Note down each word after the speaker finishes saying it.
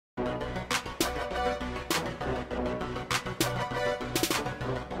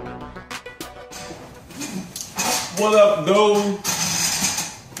What up, dude?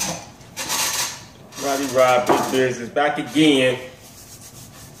 Roddy Rod, Big Business, back again.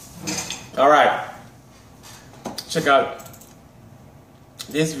 All right. Check out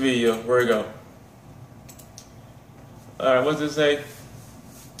this video. Where it go? All right, what's it say?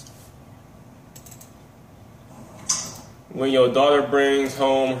 When your daughter brings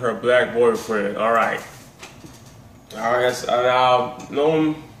home her black boyfriend. All right. All right, so now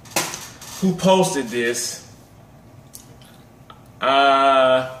know who posted this.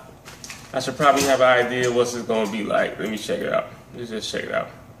 I should probably have an idea what's this gonna be like. Let me check it out. Let's just check it out.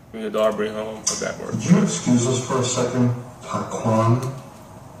 When your daughter bring home her black boyfriend. Would you excuse us for a second, Taquan?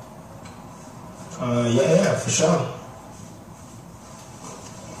 Yeah, for sure.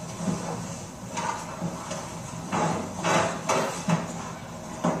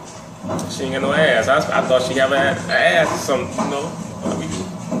 She ain't got no ass. I thought she had an ass or something, you know.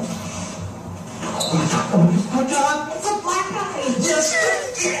 Oh my God, it's a black guy. Yes.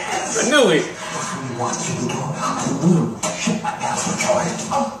 I knew it. We want you to go blue. Shit, my ass for joy.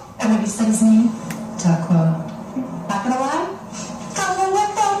 Oh, and what you said his name? Taquan. Not gonna lie? Got a little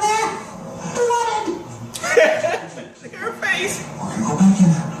lip down there. Blooded. Look at her face. We're gonna go back in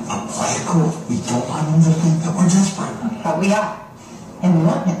there and play it cool. We don't want him to think that we're desperate. But we are. And we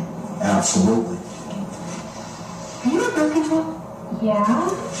want him. Absolutely. Are you on birth control? Yeah.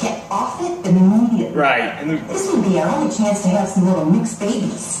 Get off it immediately. Right. This would be our only chance to have some little mixed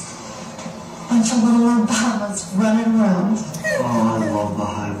babies. Bunch of little Obamas running around. Oh, I love the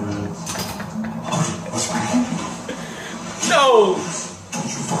hybrids. Let's bring him. No. Don't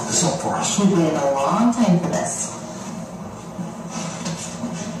you fuck this up for us. We waited a long time for this.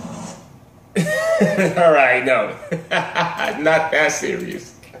 All right, no. Not that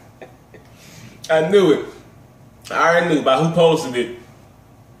serious. I knew it. I already knew about who posted it.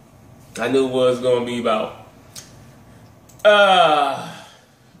 I knew what it was going to be about.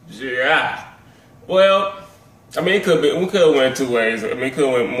 Yeah. Well, I mean, we could have went two ways. I mean, it could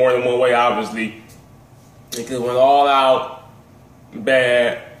have went more than one way, obviously. It could have went all out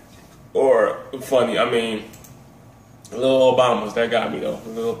bad or funny. I mean, little Obamas, that got me, though.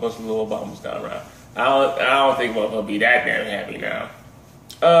 A bunch of little Obamas got around. I don't think we'll be that damn happy now.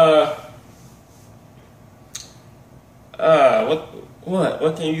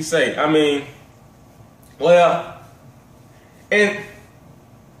 What can you say? I mean, well, and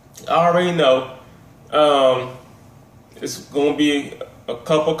I already know, it's gonna be a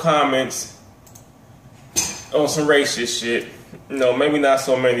couple comments on some racist shit. You know, maybe not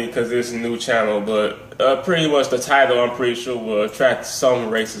so many because it's a new channel, but pretty much the title, I'm pretty sure, will attract some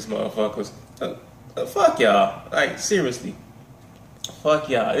racist motherfuckers. Fuck y'all. Like, seriously. Fuck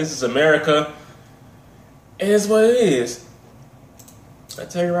y'all. This is America. It is what it is. I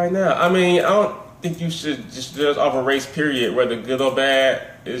tell you right now. I mean, I don't think you should just judge off a race, period, whether good or bad.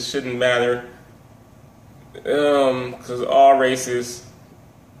 It shouldn't matter. Because all races,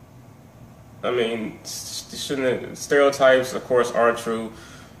 I mean, stereotypes, of course, aren't true.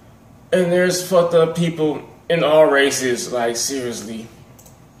 And there's fucked up people in all races, like, seriously.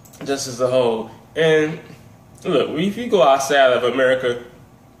 Just as a whole. And, look, if you go outside of America,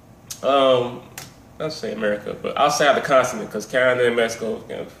 let's say America, but outside the continent, because Canada and Mexico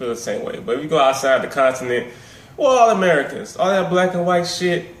feel the same way. But if you go outside the continent, well, all Americans, all that black and white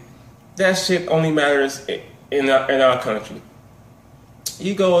shit, that shit only matters in our country.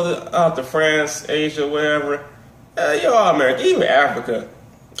 You go out to France, Asia, wherever, you're all American, even Africa.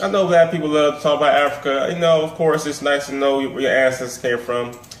 I know black people love to talk about Africa. You know, of course, it's nice to know where your ancestors came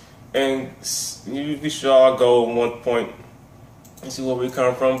from. And we should all go at one point and see where we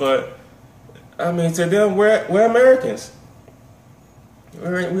come from. But, I mean, to them, we're Americans. We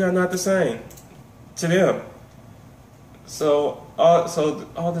are not the same to them. So all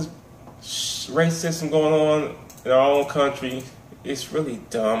this racism going on in our own country, it's really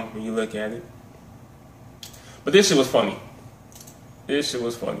dumb when you look at it. But this shit was funny. This shit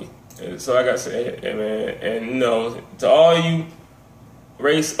was funny. And so like I said, and you know, to all you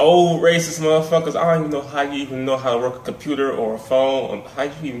old racist motherfuckers, I don't even know how you even know how to work a computer or a phone, or how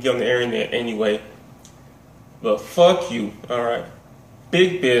you even get on the internet anyway. But fuck you, alright?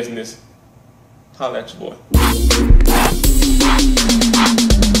 Big business. Holla at your boy.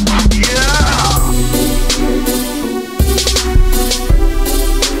 Yeah!